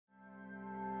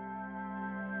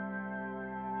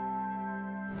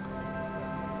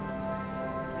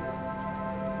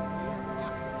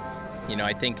You know,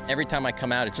 I think every time I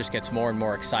come out, it just gets more and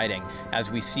more exciting as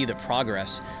we see the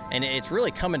progress, and it's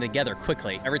really coming together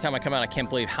quickly. Every time I come out, I can't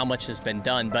believe how much has been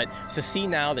done, but to see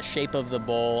now the shape of the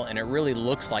bowl, and it really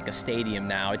looks like a stadium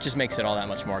now, it just makes it all that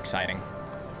much more exciting.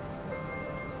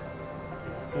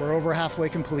 We're over halfway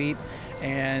complete,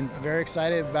 and very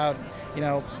excited about, you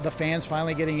know, the fans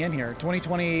finally getting in here.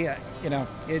 2020, you know,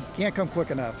 it can't come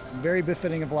quick enough. Very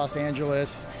befitting of Los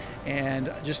Angeles,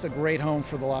 and just a great home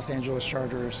for the Los Angeles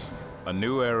Chargers. A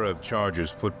new era of Chargers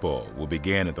football will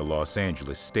begin at the Los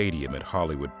Angeles Stadium at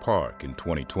Hollywood Park in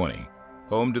 2020.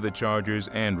 Home to the Chargers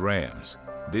and Rams,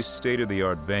 this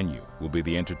state-of-the-art venue will be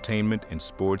the entertainment and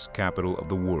sports capital of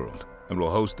the world and will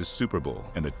host the Super Bowl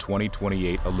and the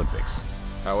 2028 Olympics.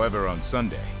 However, on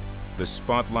Sunday, the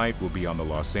spotlight will be on the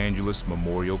Los Angeles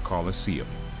Memorial Coliseum,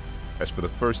 as for the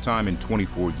first time in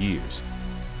 24 years,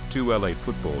 two LA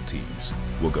football teams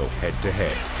will go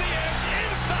head-to-head. It's the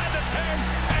edge inside the 10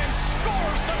 and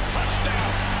scores the touchdown.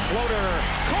 Floater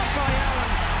caught by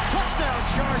Allen. Touchdown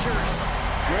Chargers.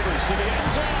 Rivers to the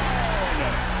end zone.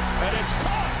 And it's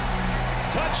caught.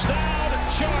 Touchdown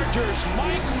Chargers.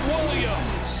 Mike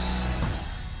Williams.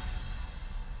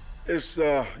 It's,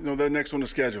 you know, that next on the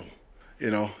schedule, you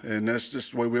know, and that's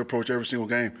just the way we approach every single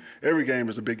game. Every game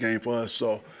is a big game for us,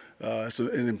 so it's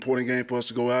an important game for us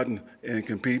to go out and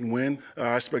compete and win.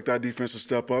 I expect our defense to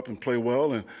step up and play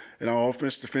well, and our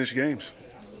offense to finish games.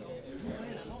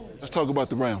 Let's talk about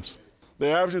the Rams.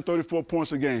 They're averaging 34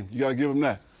 points a game. You got to give them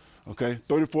that, okay?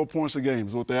 34 points a game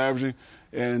is what they're averaging,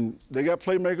 and they got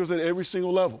playmakers at every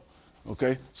single level,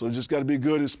 okay? So you just got to be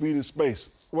good in speed and space.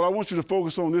 What I want you to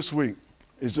focus on this week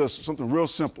is just something real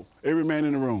simple. Every man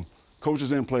in the room,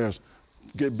 coaches and players,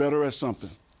 get better at something.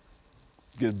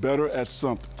 Get better at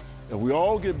something. If we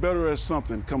all get better at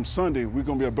something, come Sunday, we're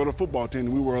going to be a better football team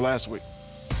than we were last week.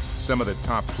 Some of the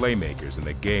top playmakers in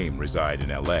the game reside in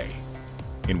LA.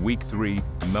 In Week 3,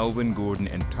 Melvin Gordon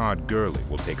and Todd Gurley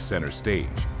will take center stage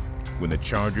when the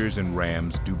Chargers and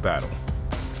Rams do battle.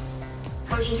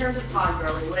 Coach, in terms of Todd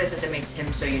Gurley, what is it that makes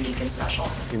him so unique and special?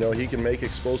 You know, he can make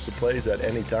explosive plays at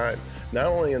any time, not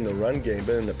only in the run game,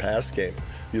 but in the pass game.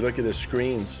 You look at his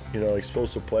screens, you know,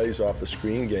 explosive plays off the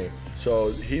screen game.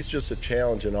 So he's just a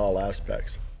challenge in all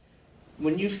aspects.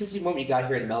 Since the moment you got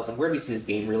here in Melvin, where have you seen his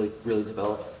game really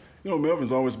develop? You know,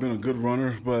 Melvin's always been a good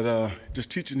runner, but just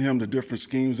teaching him the different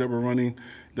schemes that we're running,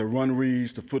 the run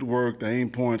reads, the footwork, the aim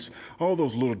points, all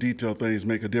those little detail things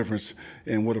make a difference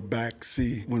in what a back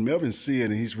see. When Melvin see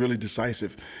it and he's really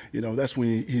decisive, you know, that's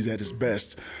when he's at his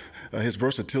best. His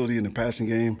versatility in the passing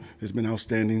game has been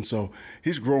outstanding, so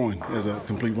he's growing as a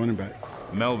complete running back.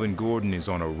 Melvin Gordon is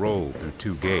on a roll through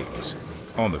 2 games,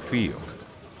 on the field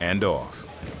and off.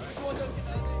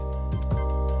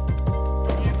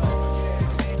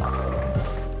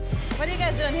 What are you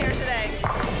guys doing here today?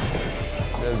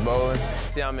 Just bowling.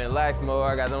 See, I'm in lax mode.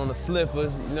 I got on the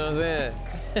slippers, you know what I'm saying?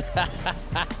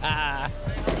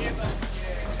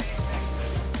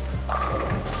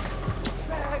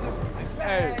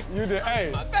 Hey, you did,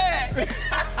 hey. My bag.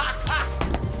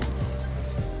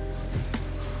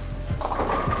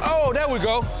 Oh, there we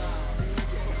go.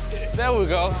 There we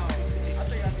go.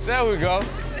 There we go.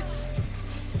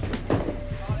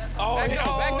 Oh, back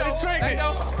door, back door. Back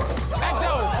door. Back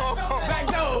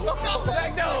door.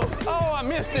 Back door. Oh, I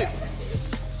missed it.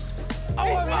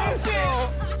 Oh, I missed it.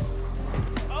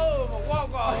 Oh, my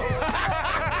walk off.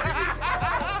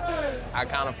 I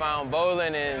kind of found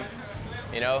bowling, and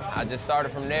you know, I just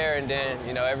started from there, and then,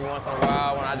 you know, every once in a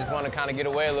while when I just want to kind of get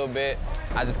away a little bit,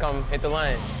 I just come hit the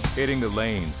lane. Hitting the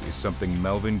lanes is something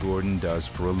Melvin Gordon does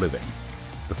for a living.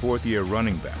 The 4th-year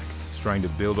running back is trying to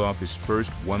build off his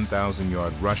first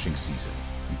 1,000-yard rushing season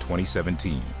in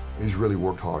 2017. He's really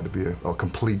worked hard to be a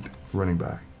complete running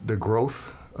back. The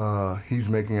growth he's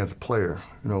making as a player,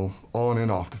 you know, on and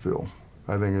off the field,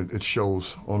 I think it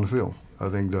shows on the field. I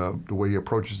think the way he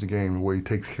approaches the game, the way he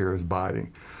takes care of his body,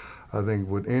 I think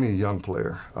with any young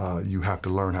player, you have to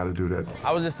learn how to do that.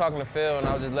 I was just talking to Phil, and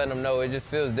I was just letting him know it just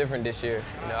feels different this year.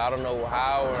 You know, I don't know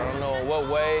how or I don't know in what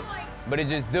way, but it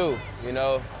just do. You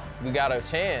know, we got a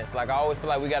chance. Like, I always feel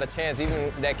like we got a chance.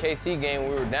 Even that KC game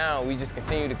when we were down, we just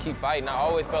continue to keep fighting. I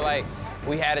always felt like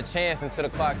we had a chance until the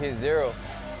clock hit 0.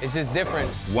 It's just different.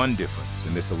 One difference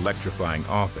in this electrifying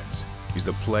offense is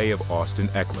the play of Austin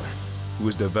Eckler, who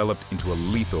has developed into a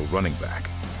lethal running back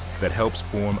that helps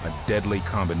form a deadly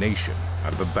combination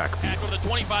out of the backfield. Back over the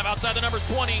 25 outside the numbers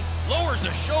 20, lowers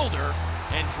a shoulder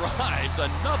and drives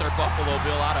another Buffalo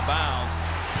Bill out of bounds.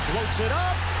 Floats it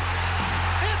up.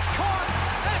 It's caught.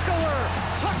 Eckler.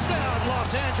 Touchdown,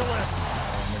 Los Angeles.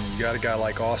 And you got a guy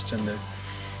like Austin that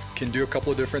can do a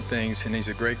couple of different things, and he's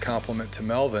a great complement to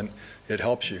Melvin, it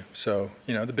helps you. So,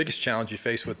 you know, the biggest challenge you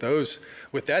face with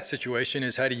that situation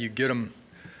is how do you get them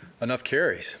enough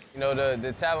carries? You know,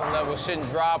 the talent level shouldn't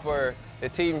drop, or the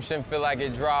team shouldn't feel like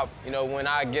it dropped, you know, when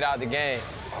I get out the game.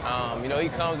 You know, he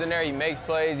comes in there, he makes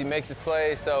plays, he makes his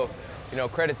plays, so, you know,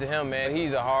 credit to him, man.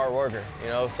 He's a hard worker, you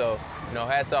know, so, you know,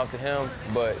 hats off to him,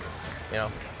 but, you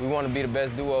know, we want to be the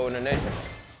best duo in the nation.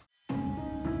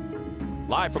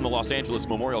 Live from the Los Angeles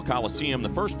Memorial Coliseum, the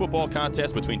first football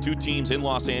contest between two teams in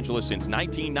Los Angeles since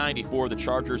 1994, the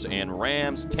Chargers and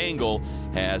Rams tangle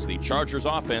as the Chargers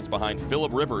offense behind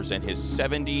Phillip Rivers and his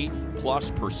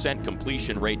 70+%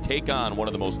 completion rate take on one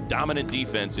of the most dominant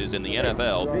defenses in the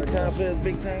NFL. Big time players,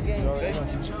 big time game, baby.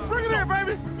 Bring it in,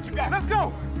 baby. What you got? Let's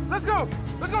go. Let's go.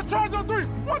 Let's go. Charge on 3.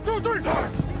 1, 2, 3. Go,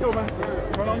 man.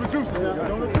 Turn on the juice.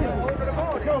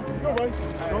 Let's go. Go, man.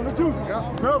 Turn on the juice.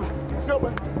 Melvin.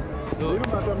 Let's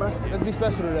go, man. Let's be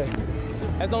special today.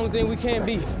 That's the only thing we can't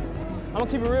be. I'm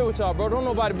gonna keep it real with y'all, bro. Don't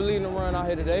nobody believe in the run out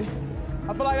here today.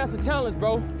 I feel like that's a challenge,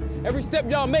 bro. Every step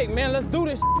y'all make, man, let's do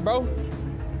this shit, bro.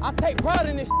 I take pride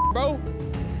in this shit, bro.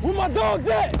 Where my dogs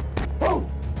at? Woo!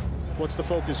 What's the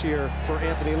focus here for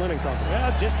Anthony Lynn and company?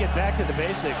 Well, just get back to the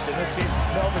basics, and let's see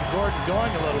Melvin Gordon going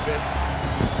a little bit.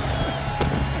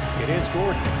 It is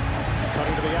Gordon.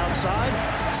 Cutting to the outside,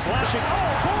 slashing.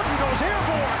 Oh, Gordon goes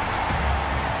airborne!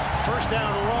 First down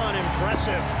run,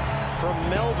 impressive from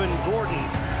Melvin Gordon.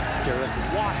 Derek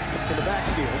Watt to the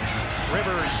backfield.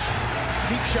 Rivers,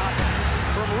 deep shot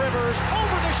from Rivers,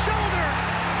 over the shoulder.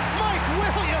 Mike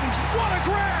Williams, what a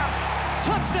grab!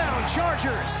 Touchdown,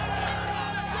 Chargers.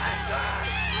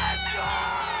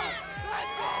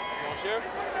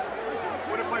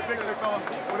 Way to play big, Nicola.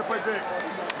 Way to play big.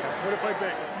 Way to play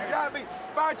big. You got me?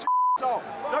 Fight your off.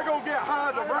 They're going to get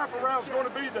high. The wraparound's going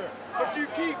to be there. But you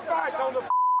keep fighting on the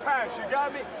pass. You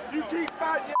got me? You keep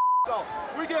fighting your off.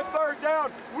 We get third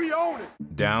down. We own it.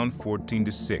 Down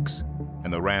 14-6,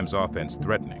 and the Rams offense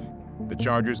threatening. The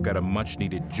Chargers got a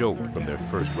much-needed jolt from their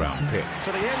first-round pick.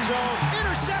 To the end zone,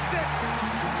 intercepted.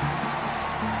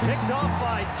 Picked off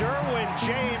by Derwin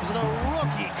James. The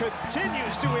rookie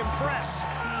continues to impress.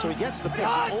 So he gets the pick.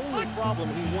 The only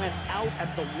problem, he went out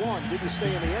at the 1, didn't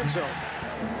stay in the end zone.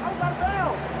 I was out of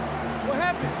bounds. What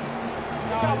happened?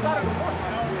 I was out of the 1.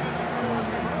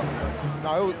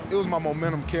 No, it was my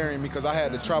momentum carrying me because I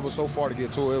had to travel so far to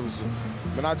get to it. It was,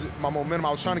 my momentum.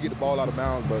 I was trying to get the ball out of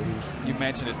bounds, but you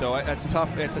mentioned it though. That's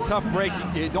tough. It's a tough break.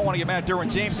 You don't want to get mad at Derwin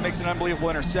James. Makes an unbelievable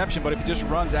interception, but if he just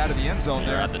runs out of the end zone,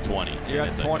 they're at the 20. You're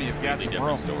at the 20. You've got some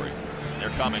room. Story. They're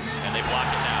coming, and they block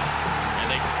it now, and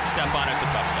they step on it. It's a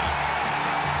touchdown.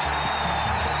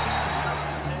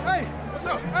 Hey, what's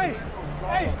up? Hey.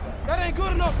 That ain't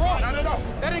good enough, bro. Not at all.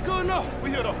 That ain't good enough. We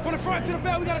here though. From the front to the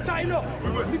back, we gotta tighten up.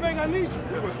 Bang, I need you.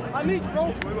 I need you,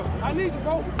 bro. I need you,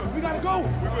 bro. We gotta go.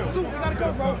 Soup, we gotta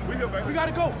go, bro. We here, baby. We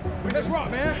gotta go. Let's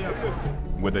rock, man.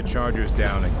 With the Chargers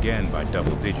down again by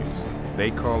double digits,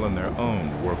 they call in their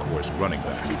own workhorse running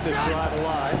back. Keep this drive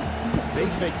alive. They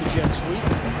fake the jet sweep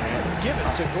and give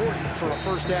it to Gordon for a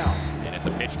first down. And it's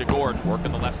a pitch to Gordon,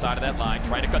 working the left side of that line,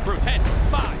 trying to cut through. 10,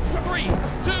 5, 3, 2,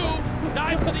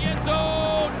 dives to the end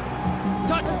zone.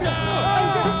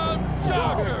 Touchdown,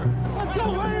 Chargers! Let's go,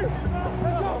 man!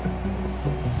 Let's go!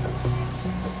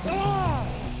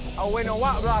 I was waiting on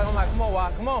Watt block. I'm like, come on,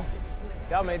 Watt, come on.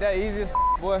 Y'all made that easy as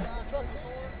boy.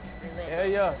 Hell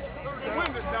yeah. We're gonna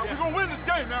win this now. We're gonna win this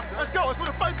game now. Let's go. Let's put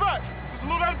a fight back. Just a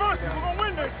little adversity. We're gonna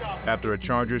win this. After a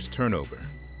Chargers turnover,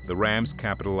 the Rams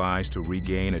capitalized to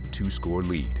regain a 2-score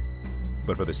lead.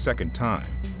 But for the second time,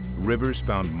 Rivers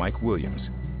found Mike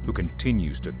Williams, who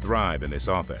continues to thrive in this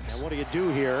offense. And what do you do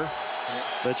here?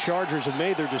 The Chargers have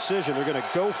made their decision. They're going to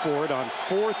go for it on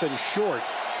 4th and short.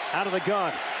 Out of the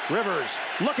gun. Rivers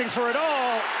looking for it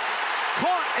all.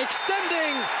 Caught,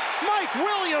 extending. Mike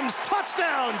Williams,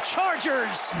 touchdown,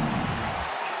 Chargers.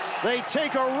 They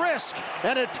take a risk,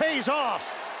 and it pays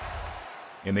off.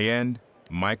 In the end,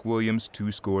 Mike Williams'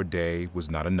 2-score day was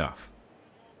not enough.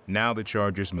 Now the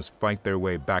Chargers must fight their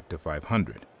way back to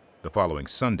 500 the following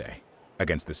Sunday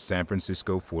against the San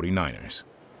Francisco 49ers.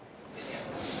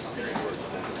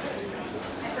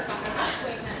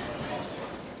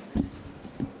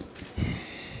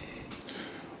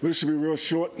 But it should be real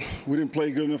short. We didn't play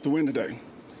good enough to win today.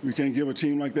 We can't give a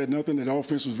team like that nothing. That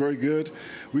offense was very good.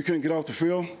 We couldn't get off the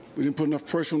field. We didn't put enough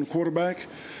pressure on the quarterback.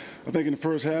 I think in the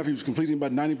first half he was completing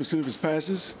about 90% of his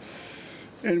passes.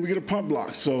 And we get a punt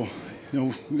block. So,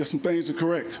 we got some things to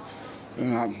correct.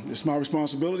 And it's my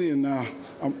responsibility, and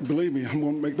believe me, I'm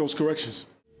going to make those corrections.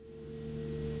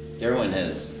 Derwin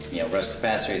has, rushed the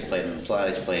passer. He's played in the slot.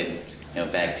 He's played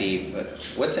back deep. But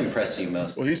what's impressed you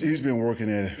most? Well, he's been working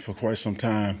at it for quite some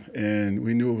time, and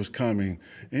we knew it was coming.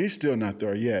 And he's still not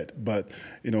there yet, but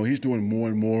he's doing more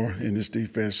and more in this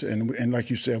defense. And like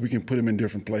you said, we can put him in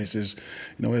different places.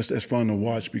 It's fun to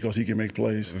watch because he can make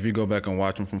plays. If you go back and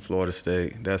watch him from Florida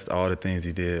State, that's all the things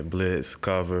he did: blitz,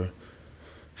 cover,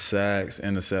 sacks,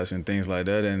 interception, things like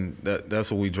that. And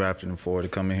that's what we drafted him for, to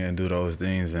come in here and do those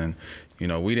things. And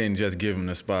we didn't just give him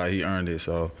the spot; he earned it.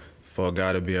 So for a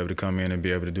guy to be able to come in and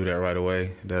be able to do that right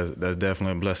away, that's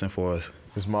definitely a blessing for us.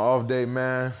 It's my off day,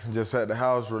 man. Just at the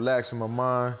house, relaxing my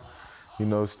mind.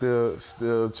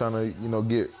 Still trying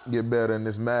to get better in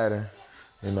this Madden.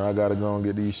 I gotta go and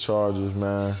get these Chargers,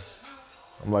 man.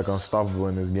 I'm like unstoppable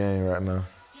in this game right now.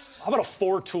 How about a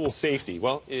 4-tool safety?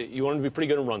 Well, you want to be pretty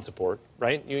good in run support,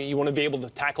 right? You want to be able to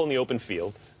tackle in the open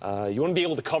field. You want to be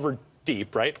able to cover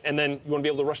deep, right? And then you want to be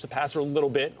able to rush the passer a little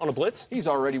bit on a blitz. He's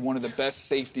already one of the best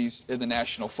safeties in the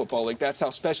National Football League. That's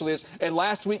how special he is. And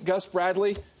last week, Gus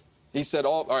Bradley, he said,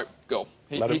 all right, go.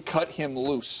 He cut him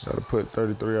loose. Gotta put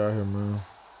 33 out here, man.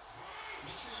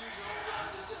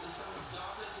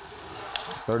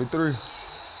 33.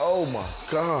 Oh, my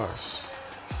gosh.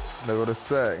 There go the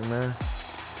sack, man.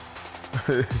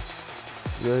 Yeah,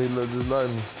 he looked just like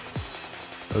me.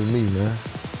 That's me, man.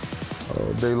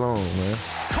 All day long, man.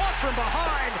 Caught from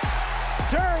behind.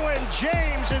 Derwin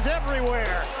James is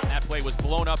everywhere. That play was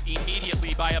blown up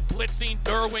immediately by a blitzing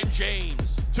Derwin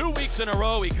James. 2 weeks in a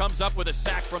row, he comes up with a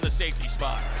sack from the safety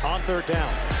spot. On third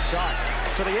down. Shot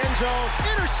to the end zone.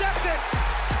 Intercepted.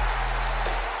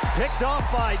 Picked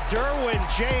off by Derwin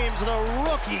James. The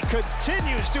rookie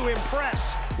continues to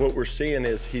impress. What we're seeing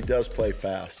is he does play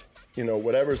fast.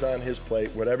 Whatever's on his plate,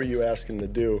 whatever you ask him to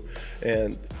do,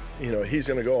 and he's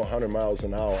going to go 100 miles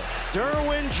an hour.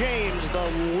 Derwin James, the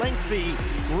lengthy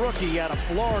rookie out of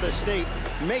Florida State,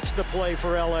 makes the play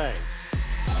for L.A.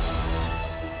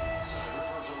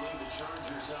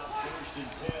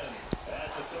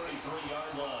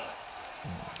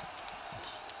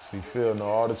 See Phil know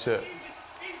all the tips.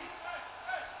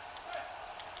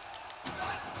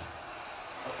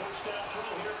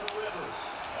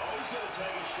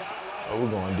 Oh, we're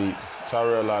going deep.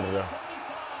 Tyrell out of there.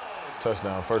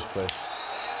 Touchdown, first play.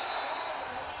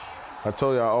 I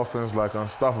told you our offense like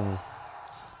unstoppable.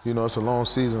 It's a long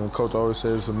season. The coach always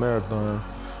says it's a marathon.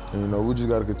 And, we just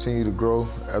got to continue to grow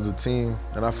as a team.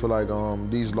 And I feel like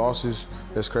these losses,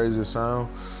 as crazy as sound,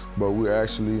 but we're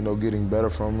actually, getting better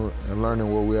from it and learning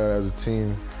where we are as a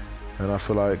team. And I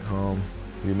feel like, it's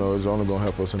only going to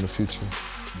help us in the future.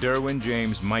 Derwin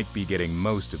James might be getting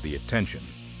most of the attention,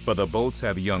 but the Bolts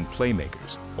have young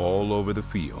playmakers all over the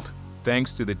field,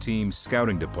 thanks to the team's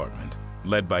scouting department,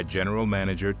 led by General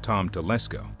Manager Tom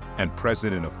Telesco and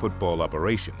President of Football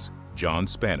Operations, John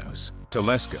Spanos.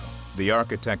 Telesco, the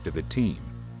architect of the team,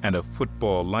 and a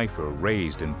football lifer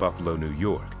raised in Buffalo, New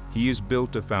York, he has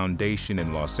built a foundation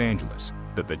in Los Angeles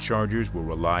that the Chargers will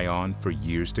rely on for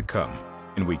years to come.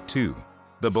 In Week 2,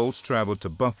 the Bolts traveled to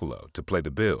Buffalo to play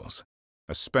the Bills,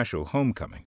 a special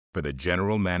homecoming for the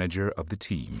general manager of the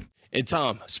team. And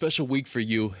Tom, special week for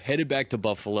you. Headed back to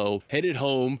Buffalo, headed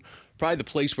home, probably the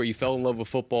place where you fell in love with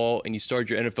football and you started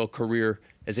your NFL career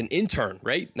as an intern,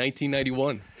 right?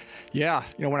 1991. Yeah,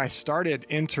 when I started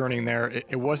interning there,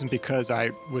 it wasn't because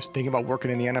I was thinking about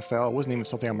working in the NFL. It wasn't even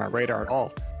something on my radar at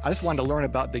all. I just wanted to learn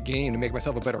about the game to make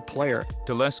myself a better player.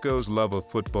 Telesco's love of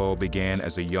football began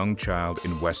as a young child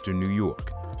in Western New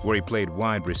York, where he played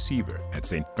wide receiver at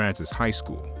St. Francis High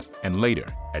School and later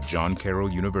at John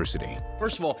Carroll University.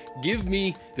 First of all, give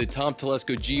me the Tom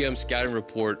Telesco GM scouting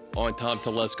report on Tom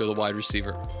Telesco, the wide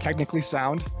receiver. Technically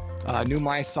sound, knew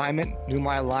my assignment, knew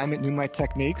my alignment, knew my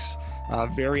techniques,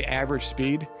 very average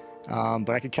speed, but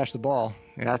I could catch the ball.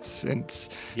 That's what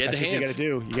you got to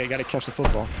do. You got to catch the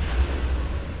football.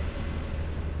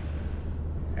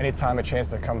 Anytime a chance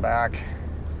to come back,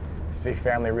 see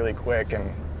family really quick,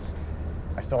 and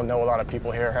I still know a lot of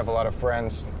people here, have a lot of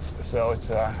friends, so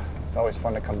it's always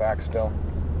fun to come back still.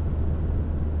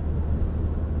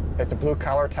 It's a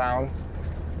blue-collar town.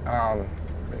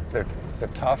 It's a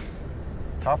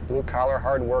tough blue-collar,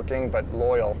 hard-working, but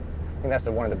loyal. I think that's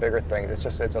one of the bigger things.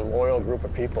 It's a loyal group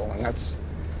of people, and that's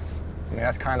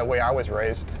kind of the way I was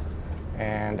raised.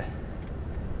 And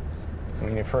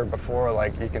you've heard before,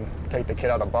 like, you can take the kid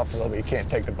out of Buffalo, but you can't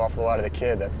take the Buffalo out of the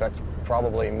kid. That's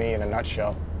probably me in a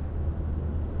nutshell.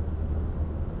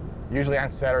 Usually on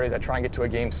Saturdays, I try and get to a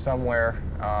game somewhere,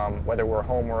 whether we're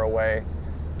home or away,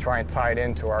 try and tie it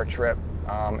into our trip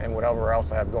and whatever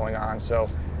else I have going on. So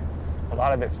a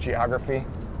lot of it's geography,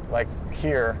 like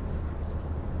here,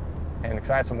 and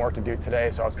because I had some work to do today,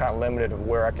 so I was kind of limited of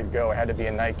where I could go. It had to be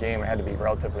a night game, it had to be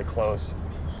relatively close.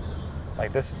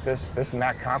 like this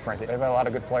MAC conference, they've had a lot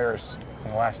of good players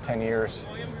in the last 10 years.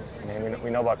 I mean, we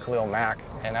know about Khalil Mack,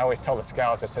 and I always tell the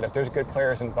scouts, I said, if there's good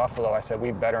players in Buffalo, I said,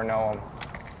 we better know them.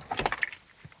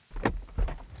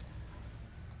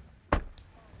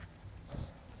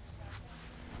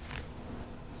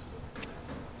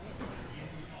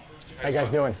 How you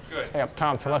guys doing? Good. Hey, I'm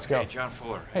Tom Telesco. Hey, John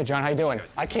Fuller. Hey, John, how you doing?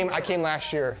 I came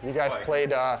last year. You guys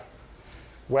played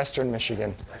Western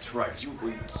Michigan. That's right.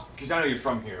 Because I know you're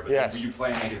from here, but yes. were you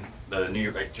playing the New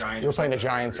York Giants? You were playing the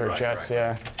Giants or Jets,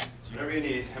 yeah. So whatever you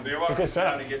need. You're welcome it's a good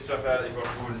setup. to get stuff out of the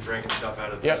food and drink and stuff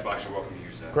out of the press box. You're welcome to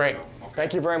use that. Great. So, okay.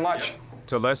 Thank you very much.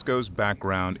 Telesco's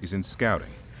background is in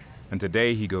scouting, and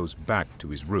today he goes back to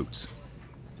his roots.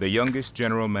 The youngest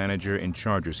general manager in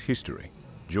Chargers history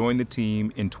joined the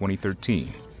team in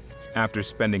 2013 after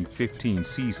spending 15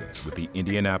 seasons with the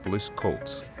Indianapolis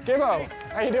Colts. Gibbo,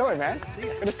 how you doing, man?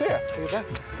 Good to see you. Good,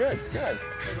 good.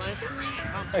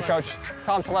 Hey, Coach.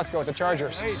 Tom Telesco with the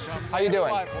Chargers. Hey, Tom. How you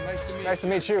doing? Well, nice to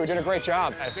meet you. You're doing a great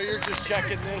job. So you're just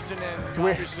checking this and then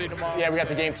obviously tomorrow. Yeah, we got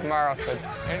the game tomorrow. So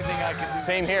anything I can do.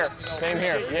 Same here. Same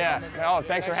here. Yeah. Oh,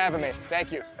 thanks for having me.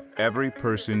 Thank you. Every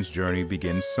person's journey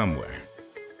begins somewhere,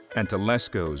 and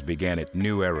Telesco's began at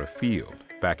New Era Field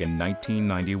back in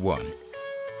 1991.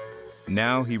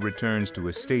 Now he returns to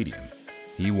a stadium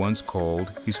he once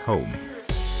called his home.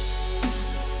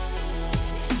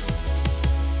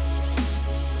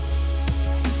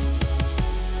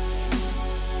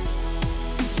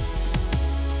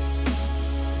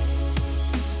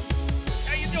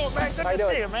 How you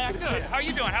doing, man? Good to see you, man. Good. How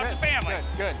you doing? How's the family?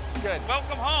 Good.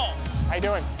 Welcome home. How you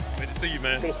doing? Good to see you,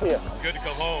 man. Good to see you. Good to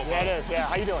come home. Yeah, it is. Yeah.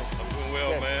 How you doing? I'm doing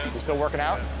well, man. You still working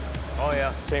out? Oh,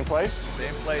 yeah. Same place?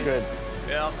 Same place. Good.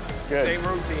 Yeah. Good. Same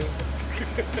routine.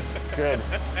 Good.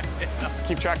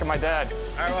 Keep track of my dad.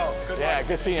 I will. Good Yeah, luck.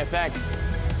 good seeing you. Thanks.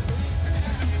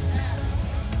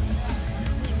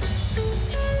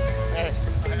 Hey,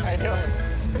 how you doing?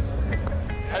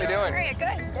 How you doing? Great,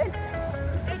 good.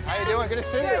 How you doing? Good to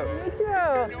see you.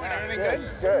 Good, you. Everything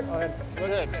good? Good.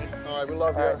 All right, we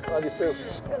love you. Love you too.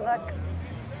 Good luck.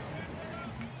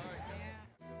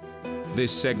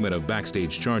 This segment of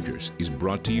Backstage Chargers is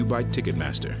brought to you by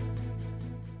Ticketmaster.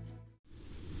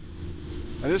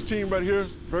 And this team right here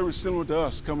is very similar to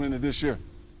us coming into this year.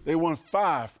 They won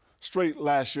 5 straight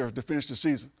last year to finish the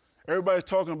season. Everybody's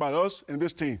talking about us and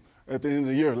this team at the end of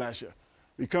the year last year.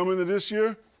 We come into this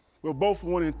year, we're both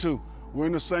 1-2. We're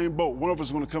in the same boat. One of us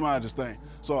is going to come out of this thing.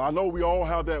 So I know we all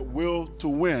have that will to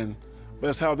win.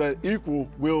 Let's have that equal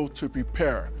will to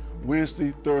prepare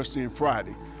Wednesday, Thursday, and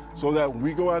Friday. So that when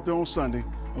we go out there on Sunday,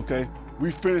 okay, we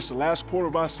finish the last quarter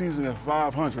of our season at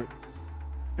 500,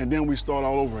 and then we start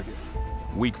all over again.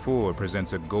 Week 4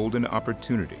 presents a golden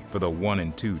opportunity for the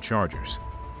 1-2 Chargers.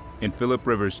 In Philip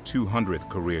Rivers' 200th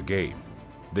career game,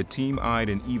 the team eyed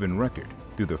an even record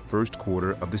through the first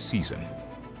quarter of the season.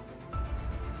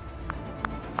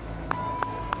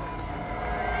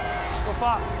 Go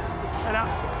 5. Head out.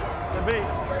 The B.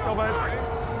 Go, baby.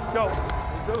 Go.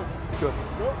 Good.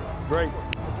 Great.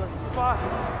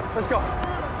 5. Let's go.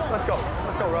 Let's go.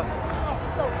 Let's go, Russ.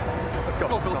 Let's go.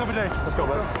 Let's go, baby. Let's go,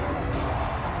 baby.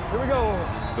 Here we go.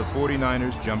 The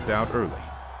 49ers jumped out early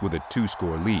with a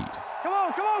 2-score lead. Come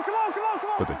on, come on, come on, come on,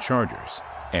 come on. But the Chargers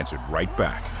answered right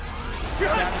back. He's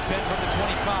down to 10 from the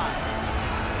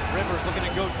 25. Rivers looking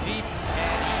to go deep,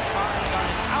 and he fires on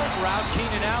an out route.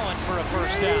 Keenan Allen for a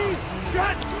first down.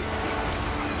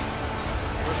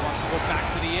 Rivers wants to go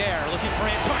back to the air, looking for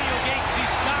Antonio Gates.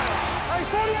 He's got him.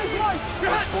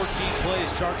 First 14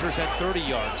 plays, Chargers at 30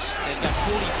 yards. They've got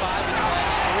 45 in the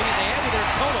last 3, and they ended their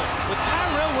total with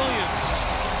Tyrell Williams.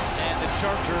 And the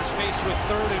Chargers faced with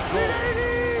 3rd and goal.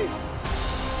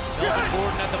 Melvin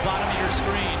Gordon at the bottom of your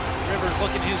screen. Rivers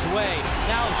looking his way.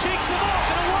 Now shakes him off,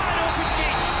 and a wide open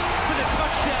Gates for the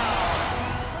touchdown.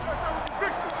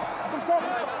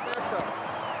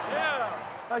 Yeah.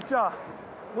 Nice job.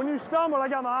 When you stumble, I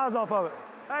got my eyes off of it.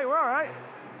 Hey, we're all right.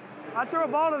 I threw a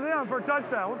ball to them for a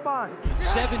touchdown. We're fine.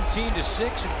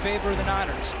 17-6 in favor of the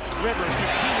Niners. Rivers to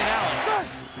Keenan Allen.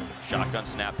 Shotgun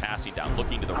snap, passing down,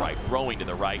 looking to the right, throwing to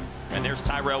the right. And there's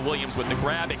Tyrell Williams with the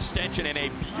grab, extension, and a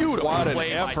beautiful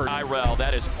play by Tyrell.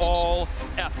 That is all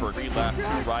effort. 3 left,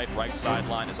 2 right, right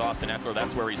sideline is Austin Eckler.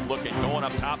 That's where he's looking. Going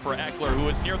up top for Eckler, who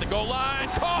is near the goal line.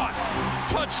 Caught!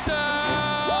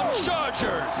 Touchdown,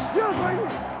 Chargers! Yeah, baby!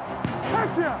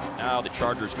 Heck yeah! Now the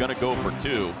Chargers gonna go for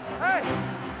 2. Hey!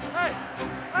 Hey!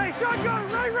 Hey,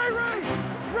 shotgun! Ray!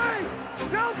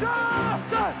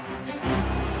 Delta!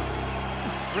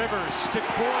 Rivers to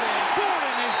Gordon.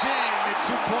 Gordon is in. The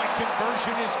 2-point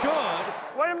conversion is good.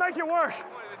 Way to make it work.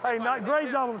 Hey, great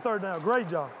job on the 3rd down. Great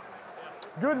job.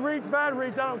 Good reach, bad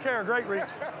reach, I don't care. Great reach.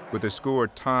 With the score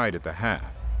tied at the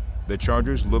half, the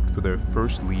Chargers looked for their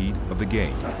first lead of the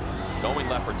game. Going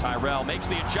left for Tyrell, makes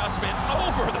the adjustment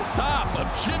over the top of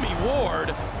Jimmy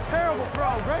Ward. Terrible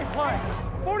throw, great play.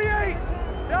 48,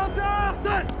 Delta,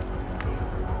 set.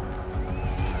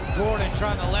 Gordon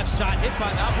trying the left side, hit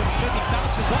by Malcolm Smith. He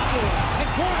bounces off of him, and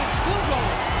Gordon still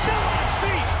going, still on his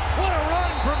feet. What a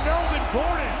run from Melvin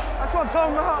Gordon. That's what I'm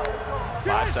talking about.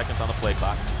 5 seconds on the play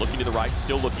clock. Looking to the right,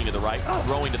 still looking to the right,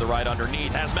 throwing to the right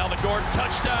underneath. Has Melvin Gordon,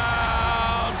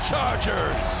 touchdown,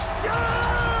 Chargers.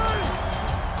 Yes!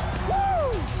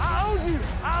 Woo! I owed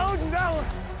you that one.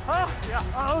 Huh? Yeah,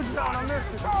 I owed you that one. I missed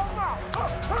it.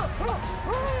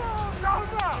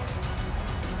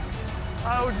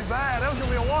 I owed you bad. That was going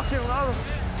to be a walk-in. We gotta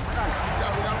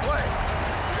play.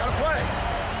 We gotta play.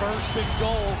 First and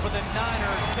goal for the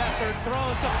Niners. Beathard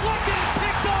throws, deflected and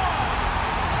picked off.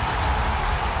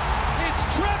 It's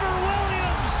Trevor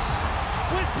Williams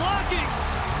with blocking.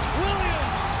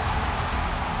 Williams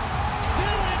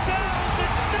still in bounds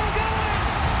and still going.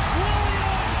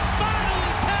 Williams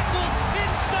finally tackled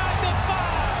inside the 5.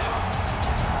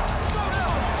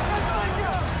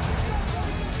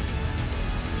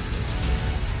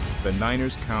 The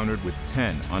Niners countered with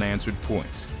 10 unanswered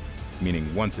points,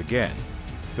 meaning once again,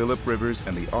 Phillip Rivers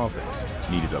and the offense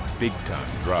needed a big-time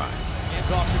drive.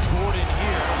 Hands off to Gordon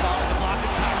here, following the block of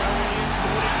Tyrell Williams.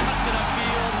 Gordon cuts it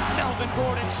upfield. Melvin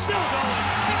Gordon still going.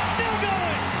 It's still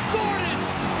going. Gordon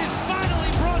is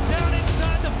finally brought down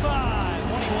inside the 5.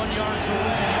 21 yards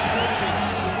away.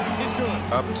 Sturgis is good.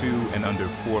 Up to and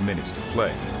under 4 minutes to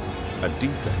play, a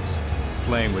defense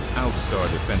playing without star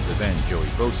defensive end Joey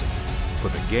Bosa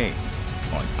put the game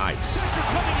on ice. Pressure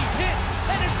coming, he's hit,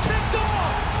 and it's picked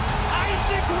off.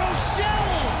 Isaac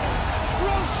Rochelle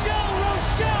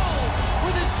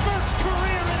with his first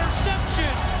career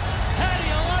interception. How do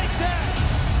you like that?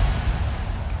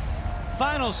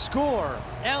 Final score,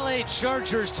 LA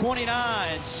Chargers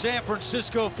 29, San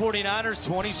Francisco 49ers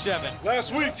 27.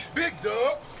 Last week, big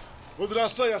dub. What did I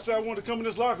say? I said I wanted to come in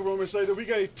this locker room and say that we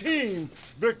got a team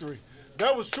victory.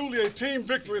 That was truly a team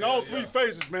victory in all 3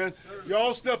 phases, man. You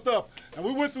all stepped up. And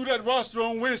we went through that roster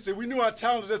on Wednesday. We knew how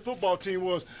talented that football team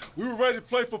was. We were ready to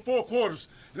play for 4 quarters.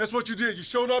 And that's what you did. You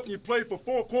showed up and you played for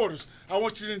 4 quarters. I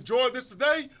want you to enjoy this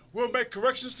today. We'll make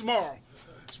corrections tomorrow.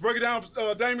 Let's break it down,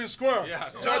 Damien Square.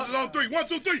 Chargers on 3. 1,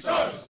 2, 3. Chargers.